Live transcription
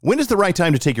When is the right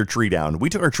time to take your tree down? We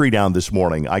took our tree down this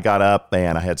morning. I got up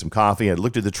and I had some coffee. I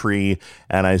looked at the tree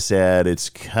and I said,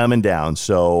 it's coming down.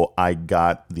 So I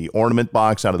got the ornament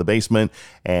box out of the basement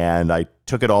and I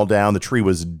took it all down. The tree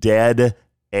was dead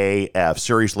AF.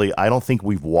 Seriously, I don't think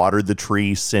we've watered the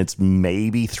tree since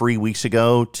maybe 3 weeks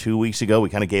ago, 2 weeks ago. We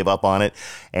kind of gave up on it.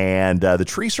 And the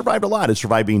tree survived a lot. It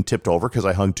survived being tipped over because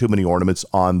I hung too many ornaments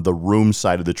on the room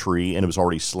side of the tree and it was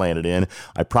already slanted in.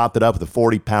 I propped it up with a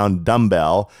 40-pound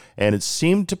dumbbell and it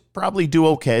seemed to probably do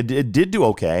okay. It did do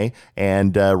okay.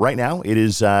 And right now it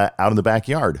is out in the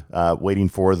backyard waiting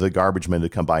for the garbage men to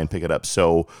come by and pick it up.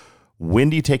 So when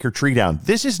do you take your tree down?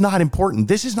 This is not important.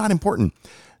 This is not important.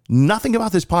 Nothing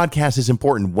about this podcast is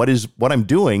important. What I'm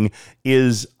doing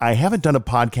is I haven't done a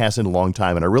podcast in a long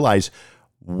time, and I realize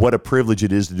what a privilege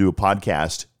it is to do a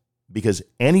podcast because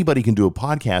anybody can do a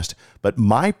podcast, but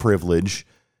my privilege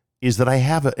is that I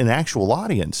have an actual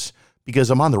audience because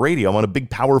I'm on the radio. I'm on a big,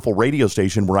 powerful radio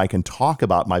station where I can talk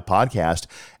about my podcast,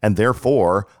 and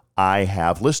therefore I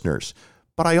have listeners.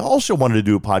 But I also wanted to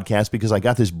do a podcast because I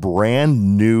got this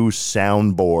brand new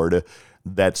soundboard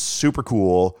that's super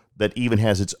cool that even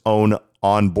has its own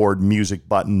onboard music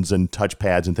buttons and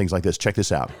touchpads and things like this. Check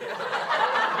this out.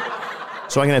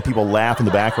 So I can have people laugh in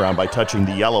the background by touching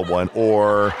the yellow one,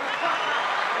 or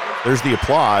there's the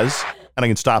applause, and I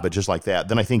can stop it just like that.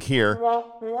 Then I think here,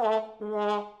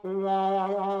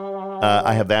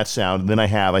 I have that sound, and then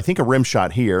I think a rim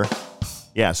shot here.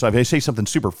 Yeah, so if I say something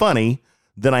super funny,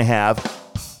 then I have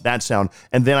that sound,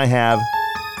 and then I have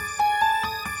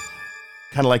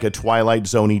kind of like a Twilight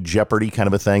Zone-y Jeopardy kind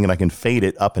of a thing, and I can fade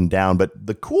it up and down. But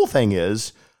the cool thing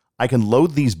is I can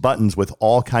load these buttons with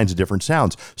all kinds of different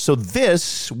sounds. So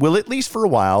this will, at least for a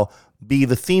while, be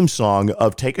the theme song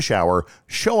of Take a Shower,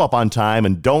 Show Up on Time,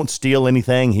 and Don't Steal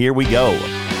Anything. Here we go.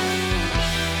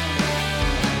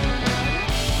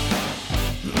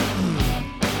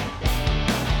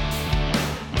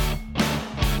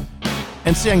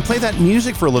 And see, I can play that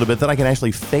music for a little bit, then I can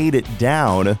actually fade it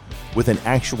down with an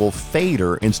actual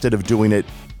fader instead of doing it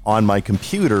on my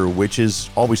computer, which is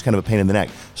always kind of a pain in the neck.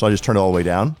 So I just turn it all the way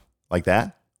down like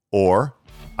that, or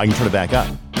I can turn it back up,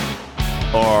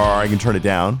 or I can turn it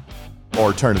down,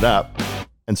 or turn it up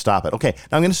and stop it. Okay,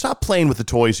 now I'm going to stop playing with the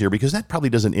toys here because that probably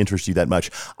doesn't interest you that much.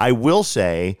 I will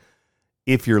say,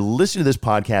 if you're listening to this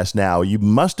podcast now, you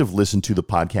must have listened to the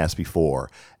podcast before.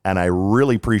 And I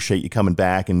really appreciate you coming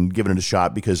back and giving it a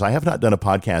shot because I have not done a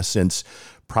podcast since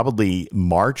probably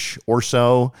March or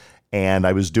so. And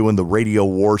I was doing the radio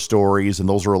war stories, and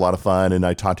those were a lot of fun. And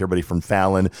I talked to everybody from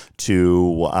Fallon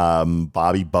to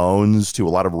Bobby Bones to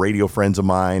a lot of radio friends of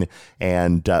mine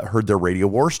and heard their radio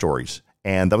war stories.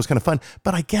 And that was kind of fun.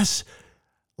 But I guess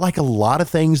like a lot of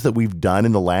things that we've done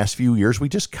in the last few years, we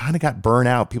just kind of got burnt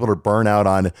out. People are burnt out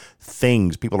on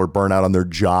things. People are burnt out on their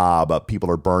job. People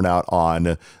are burnt out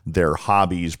on their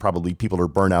hobbies. Probably people are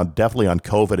burnt out definitely on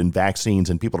COVID and vaccines,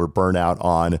 and people are burnt out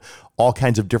on all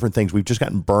kinds of different things. We've just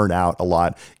gotten burnt out a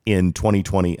lot in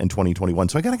 2020 and 2021.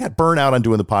 So I kind of got burnt out on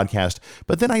doing the podcast.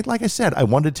 But then like I said, I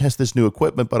wanted to test this new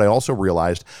equipment, but I also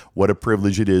realized what a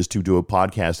privilege it is to do a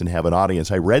podcast and have an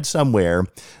audience. I read somewhere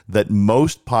that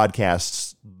most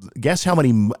podcasts, guess how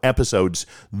many episodes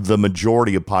the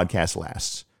majority of podcasts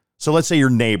lasts. So let's say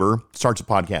your neighbor starts a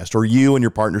podcast, or you and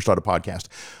your partner start a podcast.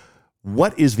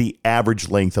 What is the average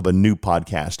length of a new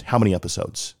podcast? How many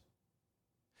episodes?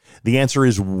 The answer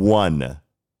is one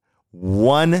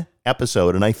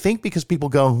episode. And I think because people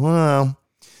go, well,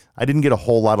 I didn't get a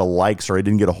whole lot of likes, or I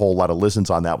didn't get a whole lot of listens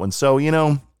on that one. So,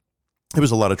 it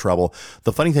was a lot of trouble.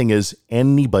 The funny thing is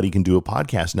anybody can do a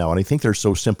podcast now. And I think they're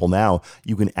so simple now.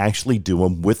 You can actually do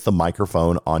them with the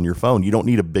microphone on your phone. You don't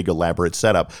need a big elaborate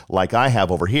setup like I have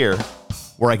over here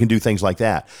where I can do things like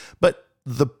that. But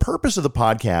the purpose of the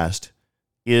podcast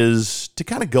is to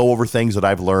kind of go over things that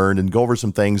I've learned and go over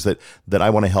some things that I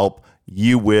want to help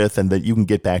you with and that you can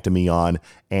get back to me on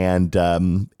and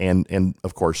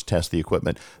of course test the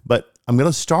equipment. But I'm going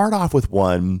to start off with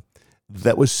one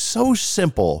that was so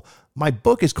simple. My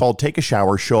book is called Take a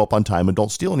Shower, Show Up on Time, and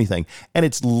Don't Steal Anything. And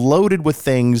it's loaded with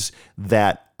things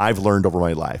that I've learned over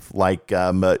my life, like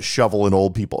shovel an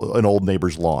old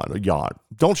neighbor's lawn.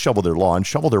 Don't shovel their lawn,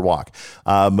 shovel their walk,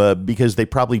 because they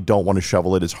probably don't want to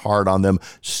shovel it. It's hard on them.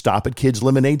 Stop at kids'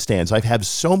 lemonade stands. I've had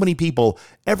so many people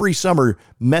every summer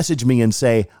message me and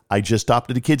say, I just stopped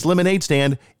at a kid's lemonade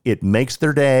stand. It makes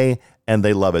their day, and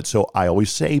they love it. So I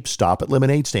always say, stop at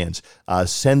lemonade stands.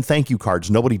 Send thank you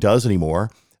cards. Nobody does anymore.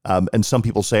 And some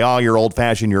people say, oh, you're old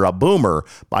fashioned, you're a boomer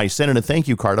by sending a thank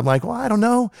you card. I'm like, well, I don't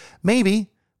know, maybe.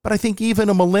 But I think even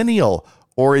a millennial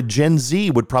or a Gen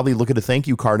Z would probably look at a thank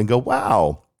you card and go,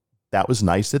 wow, that was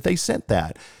nice that they sent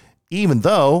that. even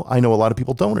though I know a lot of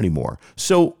people don't anymore.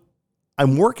 So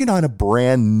I'm working on a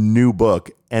brand new book,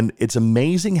 and it's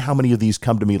amazing how many of these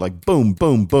come to me like boom,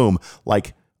 boom, boom,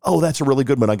 like, oh, that's a really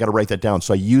good one. I got to write that down.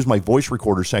 So I use my voice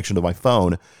recorder section of my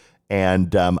phone,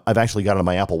 and I've actually got it on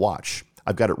my Apple Watch.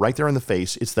 I've got it right there in the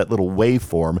face. It's that little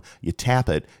waveform. You tap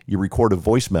it, you record a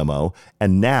voice memo,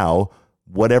 and now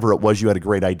whatever it was you had a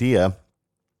great idea,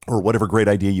 or whatever great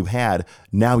idea you had,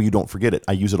 now you don't forget it.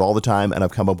 I use it all the time, and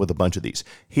I've come up with a bunch of these.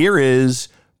 Here is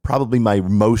probably my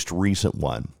most recent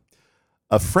one.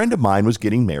 A friend of mine was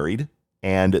getting married,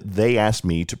 and they asked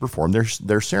me to perform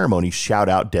their ceremony. Shout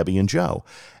out Debbie and Joe.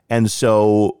 And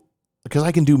so, because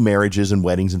I can do marriages and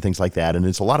weddings and things like that, and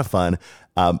it's a lot of fun.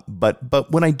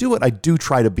 But when I do it, I do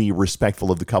try to be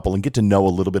respectful of the couple and get to know a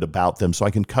little bit about them, so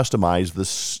I can customize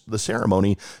the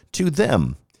ceremony to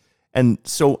them. And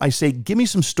so I say, give me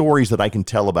some stories that I can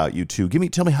tell about you two.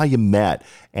 Tell me how you met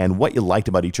and what you liked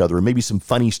about each other, and maybe some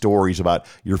funny stories about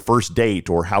your first date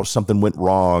or how something went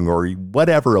wrong or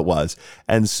whatever it was.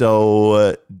 And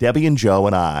so Debbie and Joe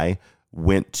and I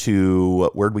went to,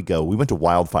 where'd we go? We went to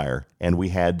Wildfire, and we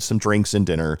had some drinks and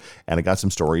dinner, and I got some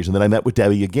stories. And then I met with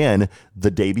Debbie again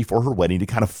the day before her wedding to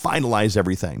kind of finalize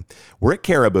everything. We're at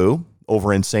Caribou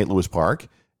over in St. Louis Park.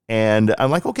 And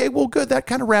I'm like, okay, well, good. That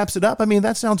kind of wraps it up. I mean,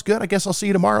 that sounds good. I guess I'll see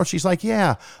you tomorrow. She's like,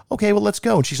 yeah. Okay, well, let's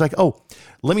go. And she's like, oh,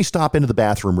 let me stop into the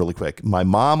bathroom really quick. My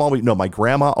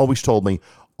grandma always told me,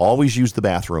 always use the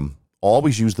bathroom.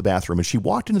 Always use the bathroom. And she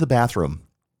walked into the bathroom.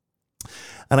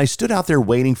 And I stood out there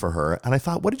waiting for her. And I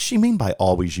thought, what did she mean by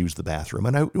always use the bathroom?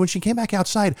 And when she came back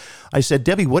outside, I said,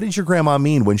 Debbie, what did your grandma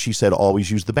mean when she said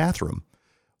always use the bathroom?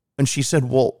 And she said,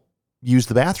 well, use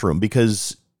the bathroom,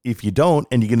 because if you don't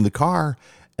and you get in the car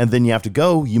and then you have to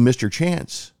go, you missed your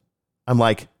chance. I'm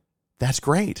like, that's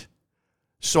great.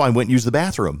 So I went and used the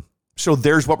bathroom. So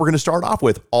there's what we're going to start off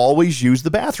with. Always use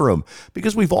the bathroom,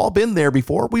 because we've all been there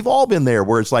before. We've all been there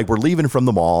where it's like we're leaving from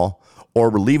the mall, or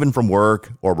we're leaving from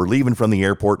work, or we're leaving from the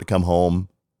airport to come home.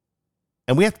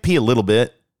 And we have to pee a little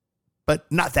bit, but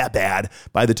not that bad.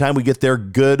 By the time we get there,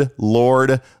 good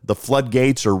Lord, the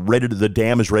floodgates are the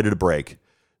dam is ready to break.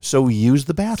 So use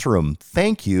the bathroom.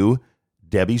 Thank you,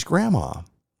 Debbie's grandma.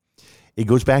 It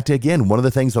goes back to, again, one of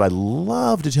the things that I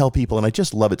love to tell people, and I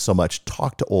just love it so much,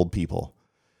 talk to old people.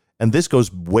 And this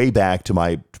goes way back to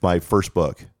my first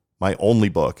book, my only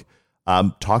book.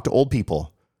 Talk to old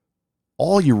people.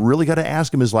 All you really got to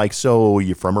ask them is like, so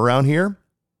you from around here?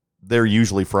 They're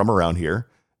usually from around here.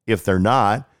 If they're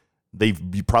not, they've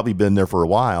probably been there for a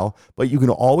while, but you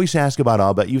can always ask about,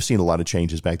 I'll bet you've seen a lot of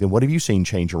changes back then. What have you seen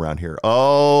change around here?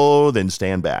 Oh, then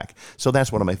stand back. So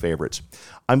that's one of my favorites.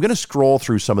 I'm going to scroll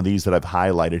through some of these that I've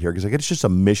highlighted here, because it's just a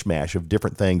mishmash of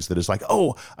different things that is like,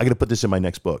 oh, I got to put this in my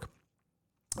next book.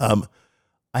 I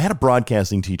had a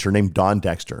broadcasting teacher named Don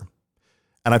Dexter,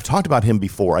 and I've talked about him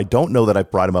before. I don't know that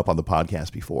I've brought him up on the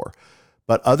podcast before,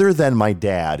 but other than my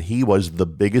dad, he was the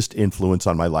biggest influence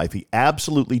on my life. He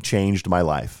absolutely changed my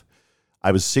life.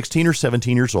 I was 16 or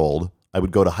 17 years old. I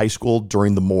would go to high school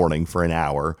during the morning for an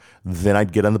hour. Then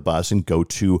I'd get on the bus and go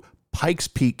to Pikes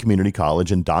Peak Community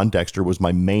College, and Don Dexter was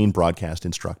my main broadcast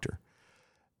instructor.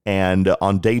 And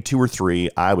on day 2 or 3,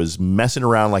 I was messing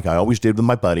around like I always did with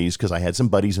my buddies, because I had some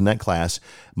buddies in that class.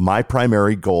 My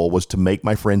primary goal was to make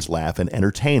my friends laugh and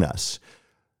entertain us.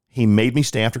 He made me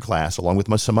stay after class along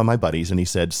with some of my buddies, and he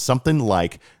said something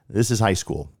like, this is high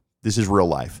school. This is real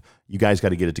life. You guys got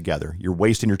to get it together. You're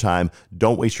wasting your time.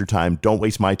 Don't waste your time. Don't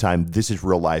waste my time. This is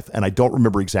real life. And I don't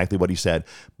remember exactly what he said,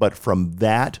 but from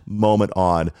that moment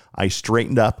on, I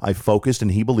straightened up, I focused,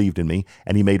 and he believed in me,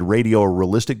 and he made radio a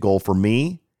realistic goal for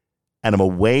me. And I'm a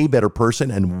way better person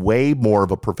and way more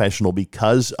of a professional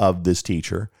because of this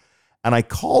teacher. And I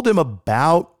called him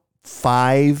about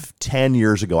 5-10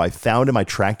 years ago. I found him. I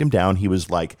tracked him down. He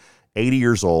was like 80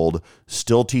 years old,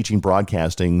 still teaching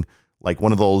broadcasting, like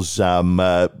one of those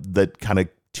that kind of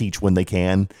teach when they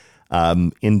can,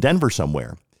 in Denver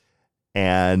somewhere.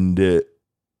 And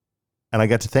I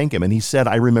got to thank him. And he said,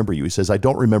 I remember you. He says, I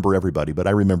don't remember everybody, but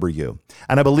I remember you.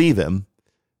 And I believe him,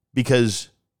 because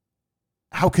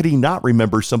how could he not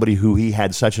remember somebody who he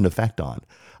had such an effect on?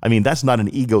 I mean, that's not an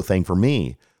ego thing for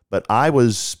me, but I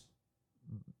did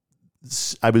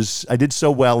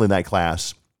so well in that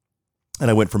class. And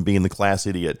I went from being the class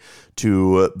idiot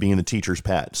to being the teacher's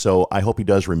pet. So I hope he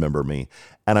does remember me.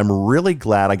 And I'm really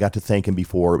glad I got to thank him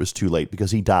before it was too late,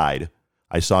 because he died.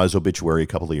 I saw his obituary a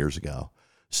couple of years ago.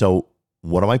 So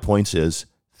one of my points is,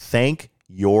 thank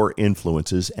your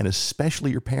influences, and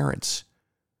especially your parents,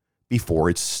 before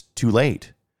it's too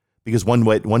late. Because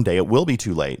one day it will be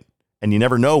too late. And you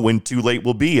never know when too late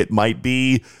will be. It might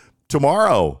be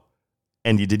tomorrow.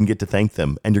 and you didn't get to thank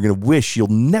them, and you're going to wish you'll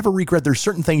never regret. There's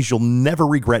certain things you'll never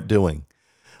regret doing.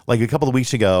 Like a couple of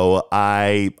weeks ago,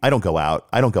 I don't go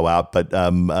out,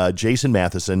 but Jason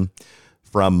Matheson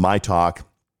from My Talk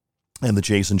and the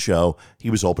Jason Show, he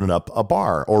was opening up a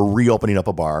bar or reopening up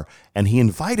a bar, and he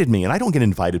invited me, and I don't get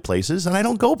invited places, and I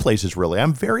don't go places really.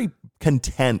 I'm very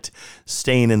content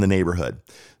staying in the neighborhood.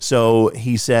 So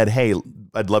he said, hey,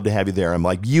 I'd love to have you there. I'm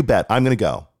like, you bet, I'm going to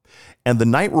go. And the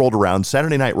night rolled around,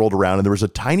 Saturday night rolled around, and there was a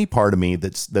tiny part of me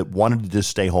that wanted to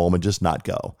just stay home and just not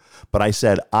go. But I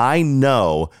said, I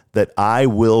know that I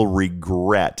will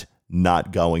regret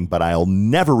not going, but I'll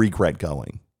never regret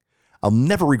going. I'll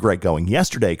never regret going.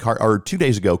 Yesterday, or 2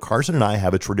 days ago, Carson and I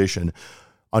have a tradition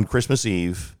on Christmas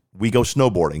Eve. We go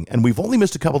snowboarding, and we've only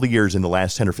missed a couple of years in the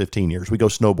last 10 or 15 years. We go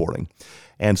snowboarding.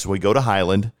 And so we go to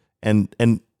Highland, and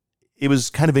it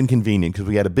was kind of inconvenient because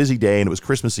we had a busy day and it was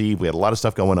Christmas Eve. We had a lot of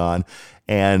stuff going on.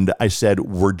 And I said,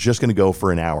 we're just going to go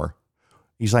for an hour.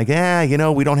 He's like,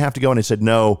 we don't have to go. And I said,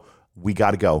 no, we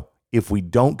got to go. If we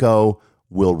don't go,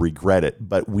 we'll regret it,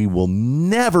 but we will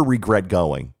never regret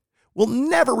going. We'll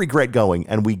never regret going.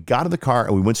 And we got in the car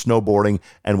and we went snowboarding,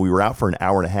 and we were out for an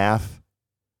hour and a half.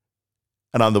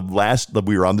 And on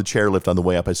we were on the chairlift on the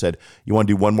way up. I said, you want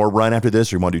to do one more run after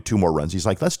this, or you want to do two more runs? He's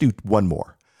like, let's do one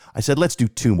more. I said, let's do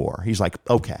two more. He's like,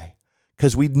 okay.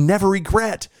 Because we'd never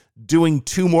regret doing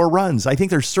two more runs. I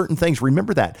think there's certain things.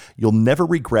 Remember that. You'll never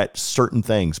regret certain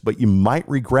things, but you might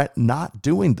regret not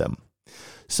doing them.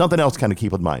 Something else kind of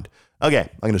keep in mind. Okay,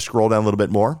 I'm going to scroll down a little bit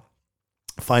more.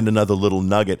 Find another little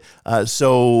nugget. One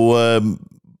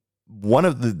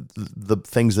of the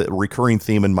things that a recurring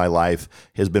theme in my life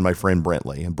has been my friend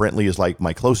Brentley. And Brentley is like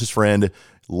my closest friend.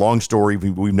 Long story.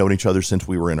 We've known each other since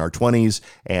we were in our 20s,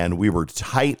 and we were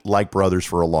tight like brothers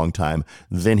for a long time.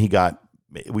 Then we got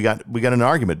an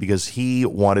argument because he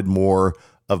wanted more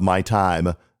of my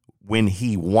time when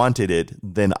he wanted it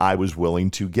than I was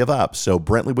willing to give up. So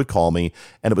Brentley would call me,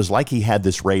 and it was like he had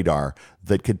this radar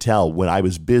that could tell when I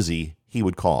was busy, he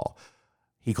would call.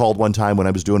 He called one time when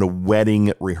I was doing a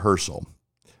wedding rehearsal,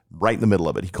 right in the middle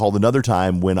of it. He called another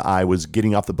time when I was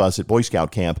getting off the bus at Boy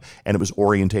Scout camp, and it was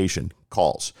orientation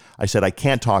calls. I said, I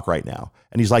can't talk right now.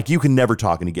 And he's like, you can never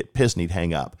talk. And he'd get pissed and he'd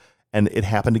hang up. And it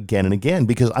happened again and again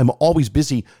because I'm always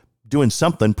busy doing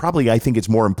something. Probably I think it's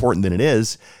more important than it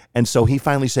is. And so he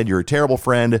finally said, you're a terrible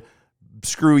friend.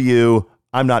 Screw you.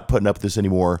 I'm not putting up with this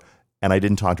anymore. And I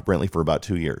didn't talk to Brentley for about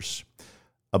 2 years.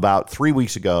 About 3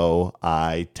 weeks ago,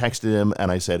 I texted him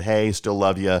and I said, hey, still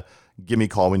love you. Give me a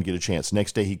call when you get a chance.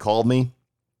 Next day, he called me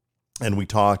and we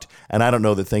talked. And I don't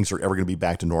know that things are ever going to be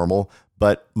back to normal.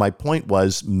 But my point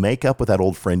was, make up with that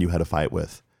old friend you had a fight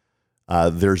with.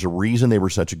 There's a reason they were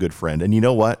such a good friend. And you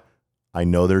know what? I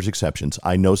know there's exceptions.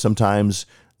 I know sometimes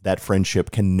that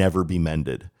friendship can never be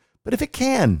mended. But if it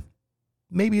can,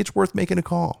 maybe it's worth making a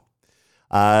call.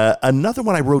 Another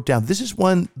one I wrote down. This is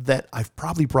one that I've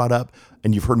probably brought up,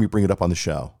 and you've heard me bring it up on the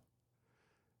show.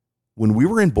 When we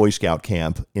were in Boy Scout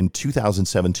camp in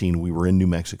 2017, we were in New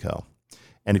Mexico.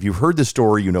 And if you've heard this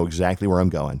story, you know exactly where I'm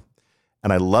going.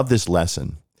 And I love this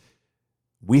lesson.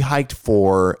 We hiked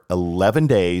for 11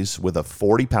 days with a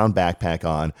 40-pound backpack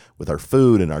on, with our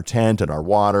food and our tent and our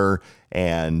water.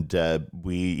 And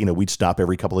we'd stop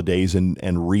every couple of days and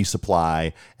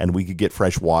resupply, and we could get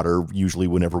fresh water usually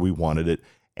whenever we wanted it.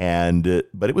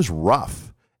 But it was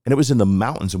rough, and it was in the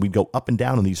mountains, and we'd go up and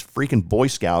down. And these freaking Boy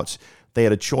Scouts, they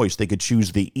had a choice. They could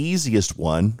choose the easiest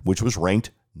one, which was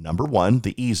ranked number 1,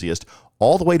 the easiest,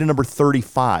 all the way to number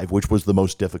 35, which was the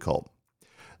most difficult.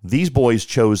 These boys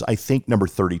chose, I think, number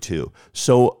 32.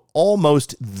 So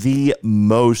almost the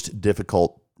most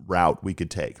difficult route we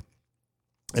could take.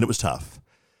 And it was tough.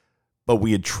 But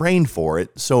we had trained for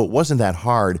it, so it wasn't that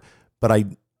hard. But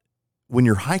when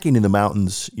you're hiking in the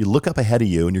mountains, you look up ahead of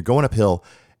you and you're going uphill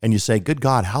and you say, good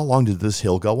God, how long did this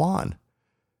hill go on?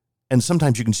 And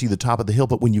sometimes you can see the top of the hill,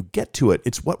 but when you get to it,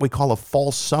 it's what we call a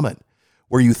false summit,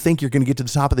 where you think you're going to get to the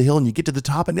top of the hill and you get to the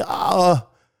top and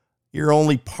you're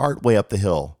only part way up the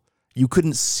hill. You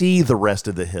couldn't see the rest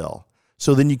of the hill.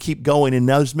 So then you keep going, and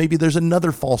now maybe there's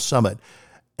another false summit.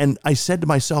 And I said to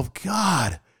myself,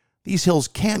 God, these hills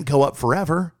can't go up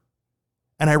forever.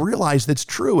 And I realized that's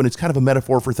true, and it's kind of a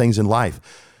metaphor for things in life.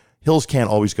 Hills can't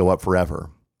always go up forever.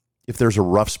 If there's a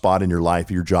rough spot in your life,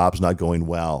 your job's not going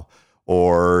well,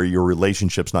 or your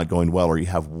relationship's not going well, or you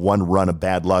have one run of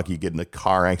bad luck, you get in a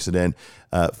car accident,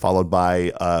 followed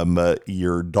by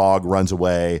your dog runs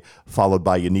away, followed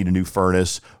by you need a new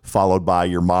furnace, followed by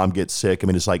your mom gets sick. I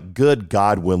mean, it's like, good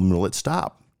God, when will it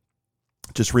stop?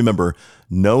 Just remember,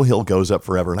 no hill goes up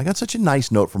forever. And I got such a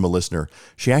nice note from a listener.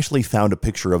 She actually found a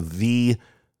picture of the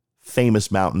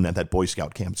famous mountain at that Boy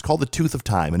Scout camp. It's called the Tooth of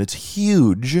Time, and it's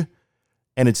huge,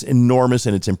 and it's enormous,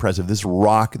 and it's impressive. This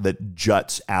rock that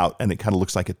juts out, and it kind of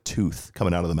looks like a tooth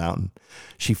coming out of the mountain.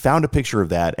 She found a picture of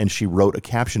that, and she wrote a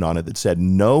caption on it that said,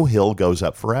 "No hill goes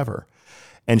up forever."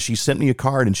 And she sent me a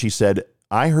card, and she said,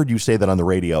 "I heard you say that on the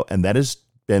radio, and that has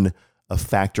been a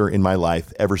factor in my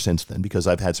life ever since then, because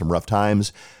I've had some rough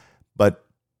times. But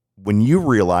when you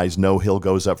realize no hill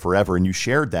goes up forever, and you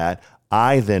shared that,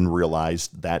 I then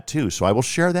realized that too. So I will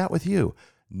share that with you.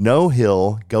 No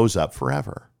hill goes up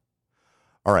forever."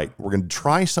 All right, we're going to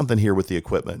try something here with the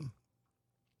equipment.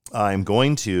 I'm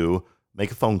going to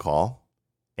make a phone call,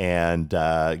 and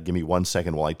give me 1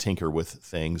 second while I tinker with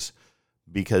things,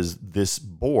 because this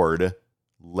board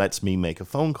lets me make a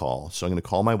phone call. So I'm going to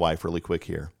call my wife really quick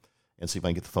here and see if I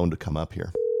can get the phone to come up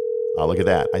here. Oh, look at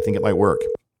that. I think it might work.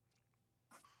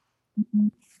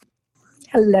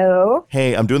 Hello.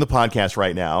 Hey, I'm doing the podcast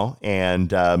right now,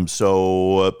 and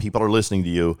so people are listening to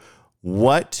you.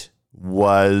 What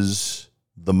was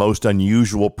the most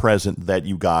unusual present that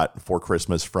you got for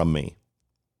Christmas from me?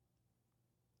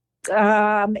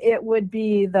 It would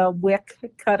be the wick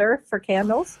cutter for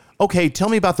candles. Okay, tell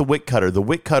me about the wick cutter. The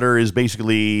wick cutter is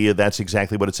basically, that's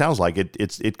exactly what it sounds like.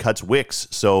 It cuts wicks.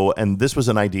 So, and this was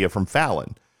an idea from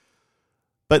Fallon.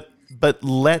 But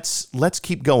let's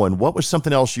keep going. What was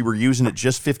something else you were using it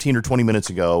just 15 or 20 minutes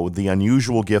ago, the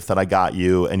unusual gift that I got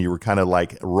you, and you were kind of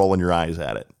like rolling your eyes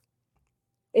at it?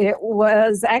 It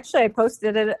was actually, I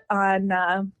posted it on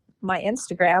my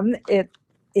Instagram. It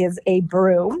is a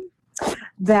broom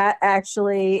that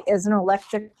actually is an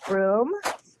electric broom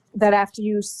that after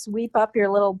you sweep up your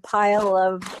little pile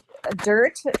of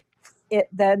dirt, it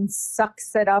then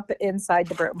sucks it up inside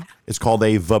the broom. It's called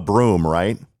a Vabroom,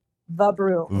 right?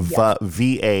 Vabroom. Yes.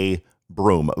 V-A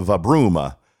broom,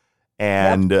 Vabrooma.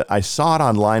 And I saw it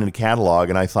online in a catalog,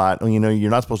 and I thought, oh, you're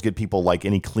not supposed to get people like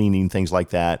any cleaning things like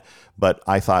that, but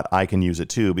I thought I can use it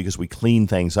too because we clean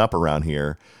things up around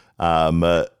here.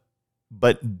 But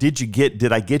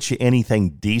did I get you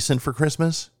anything decent for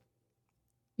Christmas?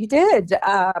 You did.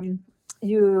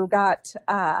 You got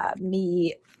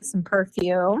me some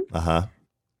perfume. Uh-huh.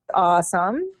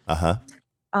 Awesome. Uh-huh.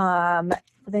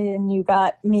 Then you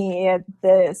got me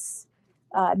this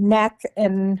neck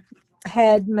and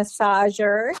head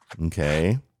massager.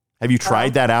 Okay. Have you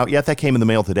tried that out yet? That came in the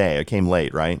mail today. It came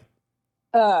late, right?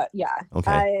 Yeah.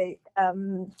 Okay. I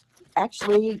am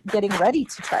actually getting ready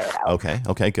to try it out.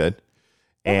 Okay, good.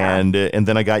 Yeah. And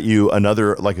then I got you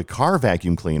another, like a car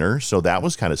vacuum cleaner, so that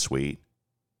was kind of sweet.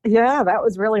 Yeah, that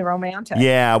was really romantic.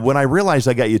 Yeah, when I realized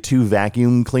I got you 2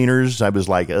 vacuum cleaners, I was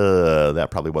like, that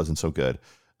probably wasn't so good.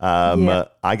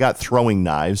 I got throwing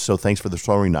knives, so thanks for the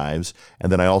throwing knives.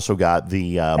 And then I also got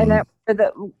the... and that for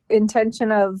the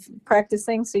intention of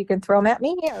practicing so you can throw them at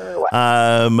me, or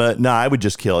what? No, I would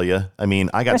just kill you. I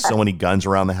mean, I got so many guns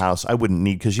around the house, I wouldn't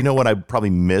need, because you know what I'd probably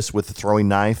miss with the throwing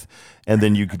knife? And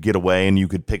then you could get away and you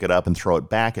could pick it up and throw it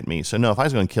back at me. So no, if I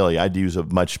was going to kill you, I'd use a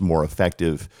much more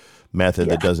effective method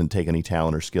that doesn't take any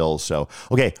talent or skills. So,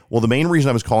 okay. Well, the main reason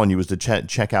I was calling you was to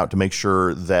check out to make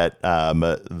sure that,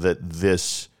 that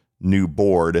this new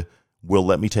board will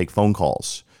let me take phone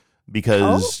calls,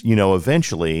 because,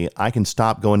 eventually I can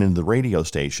stop going into the radio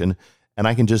station and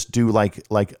I can just do like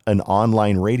an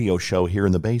online radio show here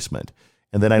in the basement.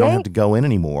 And then I don't have to go in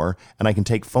anymore, and I can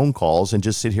take phone calls and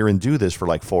just sit here and do this for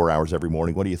like 4 hours every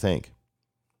morning. What do you think?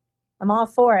 I'm all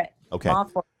for it. Okay. I'm all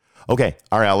for it. Okay.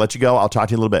 All right. I'll let you go. I'll talk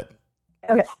to you in a little bit.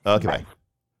 Okay. Okay. Bye.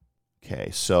 Okay.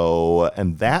 So,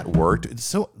 and that worked.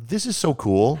 So this is so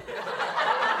cool.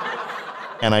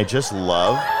 And I just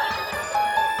love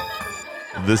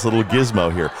this little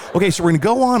gizmo here. Okay. So we're going to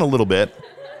go on a little bit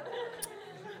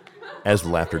as the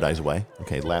laughter dies away.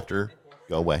 Okay. Laughter,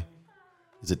 go away.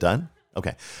 Is it done?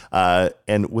 Okay.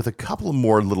 And with a couple of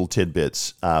more little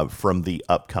tidbits from the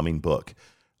upcoming book.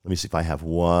 Let me see if I have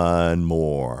one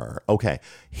more. Okay.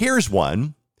 Here's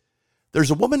one. There's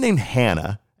a woman named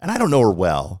Hannah, and I don't know her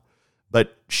well,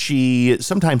 but she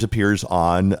sometimes appears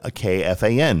on a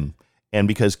KFAN. And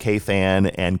because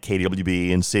KFAN and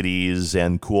KWB and Cities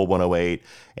and Cool 108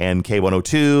 and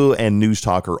K102 and News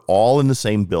Talk are all in the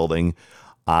same building,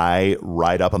 I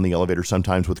ride up on the elevator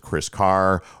sometimes with Chris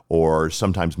Carr, or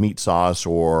sometimes Meat Sauce,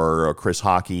 or Chris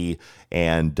Hockey,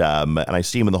 and I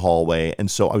see him in the hallway. And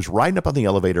so I was riding up on the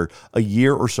elevator a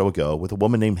year or so ago with a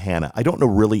woman named Hannah. I don't know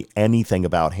really anything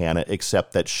about Hannah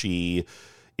except that she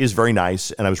is very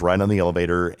nice. And I was riding on the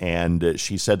elevator, and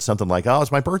she said something like, "Oh,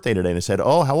 it's my birthday today." And I said,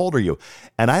 "Oh, how old are you?"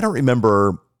 And I don't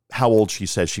remember how old she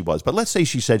said she was, but let's say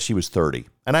she said she was 30.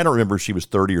 And I don't remember if she was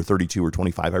 30 or 32 or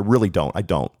 25. I really don't. I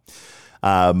don't.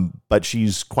 But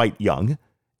she's quite young.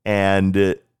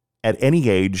 And at any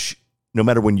age, no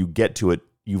matter when you get to it,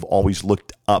 you've always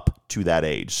looked up to that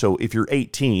age. So if you're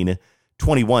 18,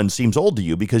 21 seems old to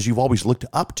you because you've always looked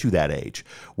up to that age.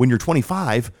 When you're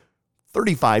 25,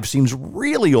 35 seems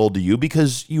really old to you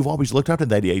because you've always looked up to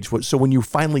that age. So when you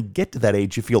finally get to that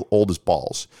age, you feel old as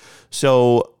balls.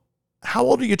 So how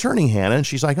old are you turning, Hannah? And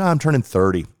she's like, I'm turning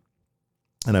 30.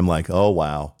 And I'm like, oh,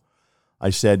 wow. I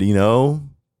said,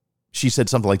 she said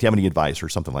something like, do you have any advice or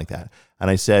something like that? And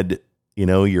I said,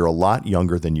 you're a lot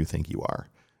younger than you think you are.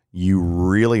 You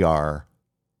really are.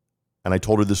 And I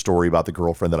told her the story about the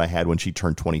girlfriend that I had when she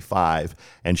turned 25,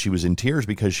 and she was in tears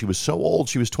because she was so old.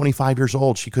 She was 25 years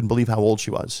old. She couldn't believe how old she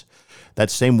was.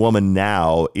 That same woman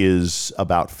now is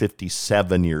about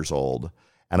 57 years old,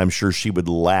 and I'm sure she would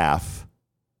laugh.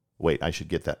 Wait, I should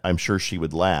get that. I'm sure she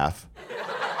would laugh.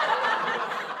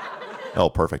 Oh,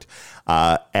 perfect.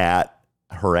 At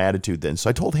her attitude then. So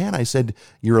I told Hannah, I said,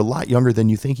 you're a lot younger than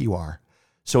you think you are.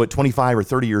 So at 25 or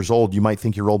 30 years old, you might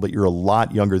think you're old, but you're a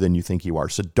lot younger than you think you are.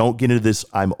 So don't get into this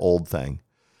I'm old thing.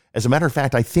 As a matter of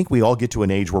fact, I think we all get to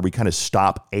an age where we kind of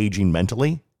stop aging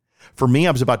mentally. For me,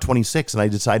 I was about 26 and I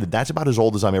decided that's about as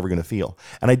old as I'm ever going to feel.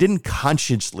 And I didn't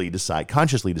consciously decide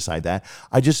that.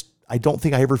 I don't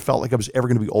think I ever felt like I was ever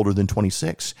going to be older than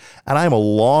 26. And I'm a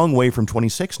long way from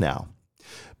 26 now.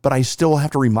 But I still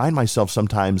have to remind myself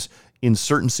sometimes in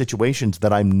certain situations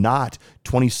that I'm not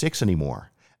 26 anymore.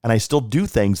 And I still do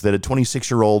things that a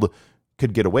 26-year-old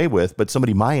could get away with, but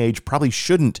somebody my age probably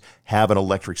shouldn't have an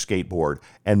electric skateboard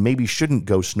and maybe shouldn't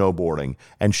go snowboarding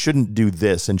and shouldn't do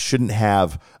this and shouldn't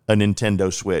have a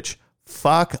Nintendo Switch.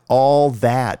 Fuck all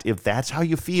that. If that's how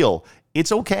you feel,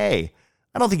 it's okay.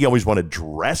 I don't think you always want to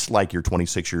dress like you're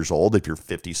 26 years old. If you're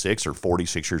 56 or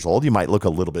 46 years old, you might look a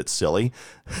little bit silly.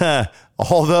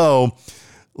 Although,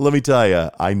 let me tell you,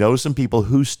 I know some people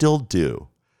who still do.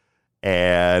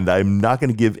 And I'm not going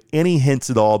to give any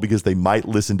hints at all because they might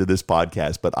listen to this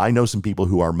podcast, but I know some people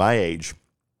who are my age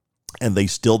and they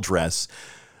still dress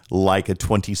like a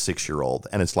 26-year-old.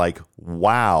 And it's like,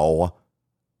 wow,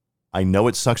 I know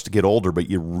it sucks to get older, but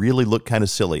you really look kind of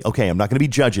silly. Okay, I'm not going to be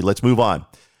judgy. Let's move on.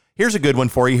 Here's a good one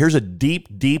for you. Here's a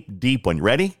deep, deep, deep one. You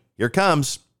ready? Here it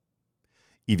comes.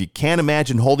 If you can't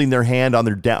imagine holding their hand on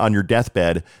your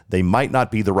deathbed, they might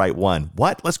not be the right one.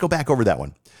 What? Let's go back over that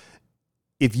one.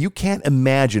 If you can't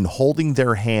imagine holding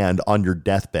their hand on your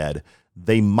deathbed,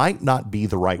 they might not be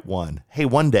the right one. Hey,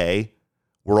 one day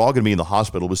we're all going to be in the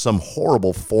hospital with some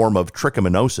horrible form of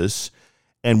trichomoniasis,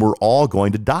 and we're all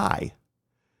going to die.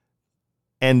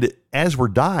 And as we're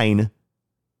dying,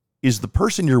 is the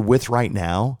person you're with right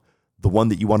now the one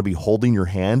that you want to be holding your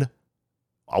hand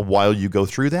while you go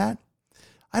through that?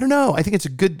 I don't know. I think it's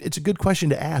a good question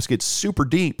to ask. It's super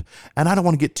deep, and I don't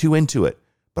want to get too into it.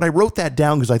 But I wrote that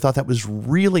down because I thought that was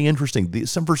really interesting.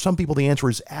 For some people, the answer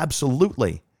is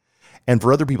absolutely. And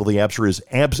for other people, the answer is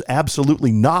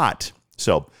absolutely not.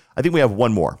 So I think we have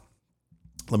one more.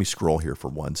 Let me scroll here for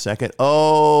 1 second.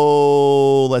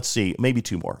 Oh, let's see. Maybe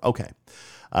two more. Okay.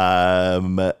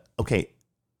 Okay.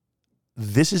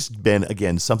 This has been,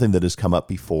 again, something that has come up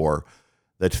before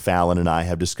that Fallon and I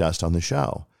have discussed on the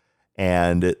show.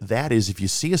 And that is, if you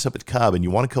see us up at Cub and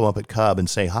you want to come up at Cub and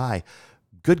say hi,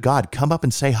 good God, come up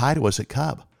and say hi to us at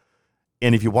Cub.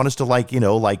 And if you want us to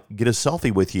get a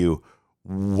selfie with you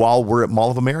while we're at Mall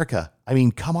of America, I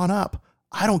mean, come on up.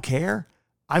 I don't care.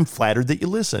 I'm flattered that you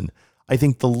listen. I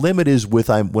think the limit is when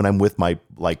I'm with my,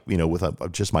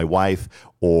 just my wife,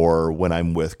 or when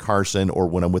I'm with Carson, or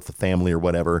when I'm with the family or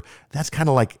whatever. That's kind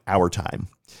of like our time.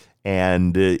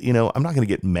 And, I'm not going to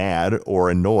get mad or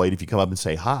annoyed if you come up and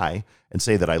say hi and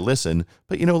say that I listen.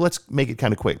 But, let's make it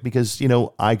kind of quick because,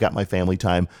 I got my family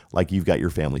time like you've got your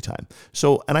family time.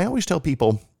 So, and I always tell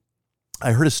people,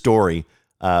 I heard a story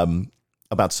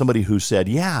about somebody who said,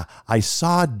 yeah, I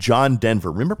saw John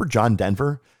Denver. Remember John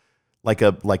Denver? Like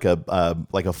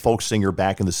a folk singer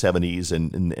back in the 70s.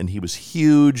 And he was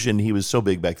huge and he was so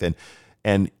big back then.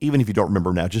 And even if you don't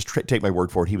remember now, just take my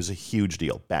word for it. He was a huge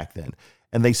deal back then.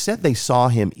 And they said they saw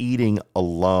him eating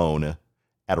alone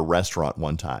at a restaurant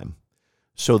one time.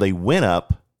 So they went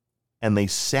up and they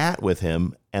sat with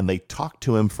him and they talked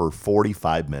to him for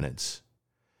 45 minutes.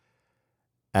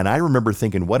 And I remember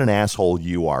thinking, what an asshole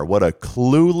you are. What a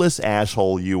clueless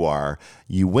asshole you are.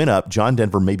 You went up. John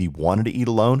Denver maybe wanted to eat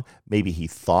alone. Maybe he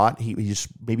thought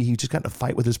maybe he just got in a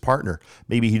fight with his partner.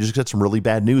 Maybe he just got some really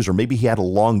bad news, or maybe he had a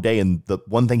long day and the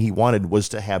one thing he wanted was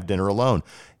to have dinner alone.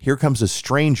 Here comes a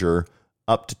stranger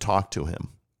up to talk to him.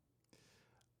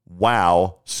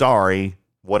 Wow. Sorry.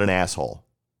 What an asshole.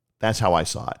 That's how I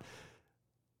saw it.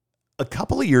 A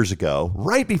couple of years ago,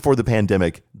 right before the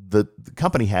pandemic, the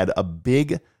company had a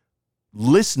big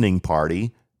listening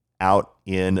party out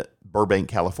in Burbank,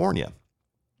 California.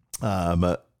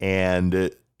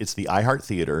 And it's the iHeart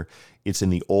Theater. It's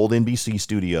in the old NBC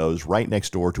studios right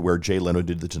next door to where Jay Leno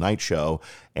did The Tonight Show,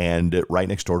 and right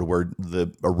next door to where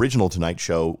the original Tonight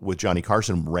Show with Johnny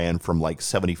Carson ran from like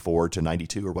 74 to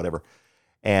 92 or whatever.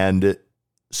 And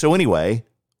so anyway,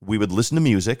 we would listen to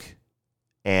music,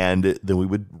 and then we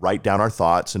would write down our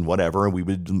thoughts and whatever, and we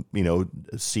would,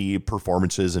 see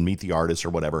performances and meet the artists or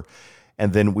whatever.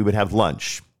 And then we would have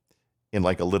lunch in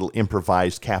like a little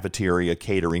improvised cafeteria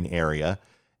catering area.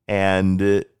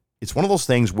 And it's one of those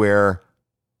things where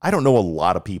I don't know a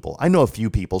lot of people. I know a few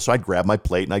people, so I'd grab my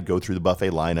plate and I'd go through the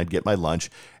buffet line. I'd get my lunch,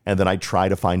 and then I'd try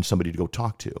to find somebody to go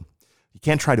talk to. You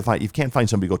can't find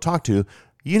somebody to go talk to.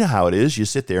 You know how it is. You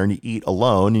sit there and you eat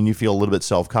alone, and you feel a little bit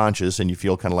self-conscious, and you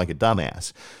feel kind of like a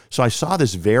dumbass. So I saw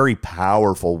this very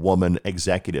powerful woman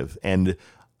executive, and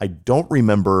I don't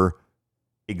remember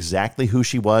exactly who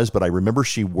she was, but I remember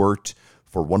she worked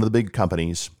for one of the big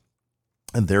companies,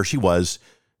 and there she was,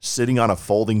 sitting on a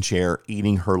folding chair,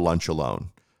 eating her lunch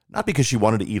alone. Not because she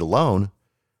wanted to eat alone,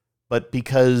 but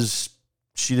because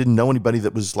she didn't know anybody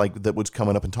that was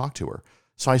coming up and talk to her.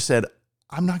 So I said,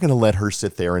 I'm not going to let her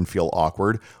sit there and feel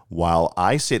awkward while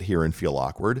I sit here and feel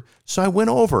awkward. So I went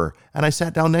over and I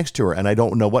sat down next to her, and I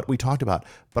don't know what we talked about,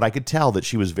 but I could tell that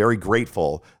she was very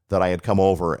grateful that I had come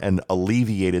over and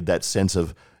alleviated that sense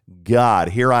of, God,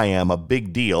 here I am, a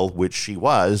big deal, which she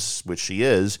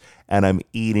is, and I'm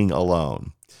eating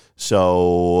alone.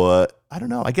 So I don't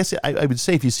know. I guess I would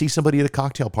say if you see somebody at a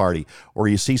cocktail party, or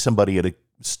you see somebody at a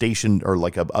station or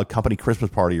like a company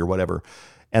Christmas party or whatever,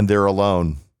 and they're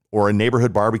alone, or a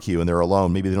neighborhood barbecue and they're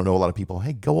alone, maybe they don't know a lot of people,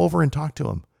 hey, go over and talk to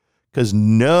them, because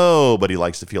nobody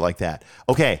likes to feel like that.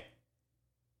 Okay,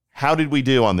 how did we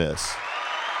do on this?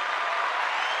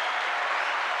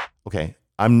 Okay.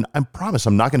 I promise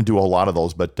I'm not going to do a lot of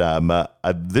those, but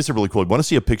this is really cool. You want to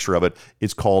see a picture of it?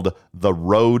 It's called the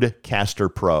Rodecaster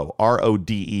Pro,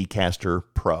 RODE Caster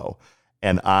Pro,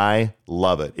 and I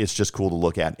love it. It's just cool to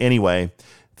look at. Anyway,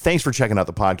 thanks for checking out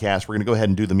the podcast. We're going to go ahead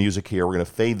and do the music here. We're going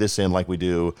to fade this in like we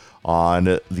do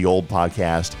on the old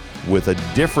podcast with a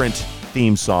different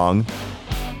theme song,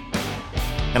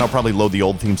 and I'll probably load the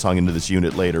old theme song into this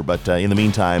unit later, but in the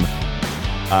meantime,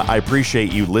 I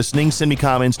appreciate you listening. Send me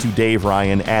comments to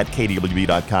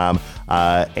daveryan@kdwb.com.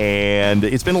 And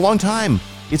it's been a long time.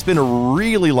 It's been a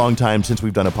really long time since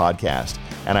we've done a podcast.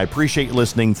 And I appreciate you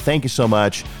listening. Thank you so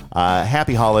much.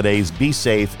 Happy holidays. Be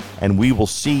safe. And we will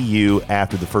see you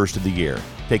after the first of the year.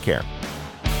 Take care.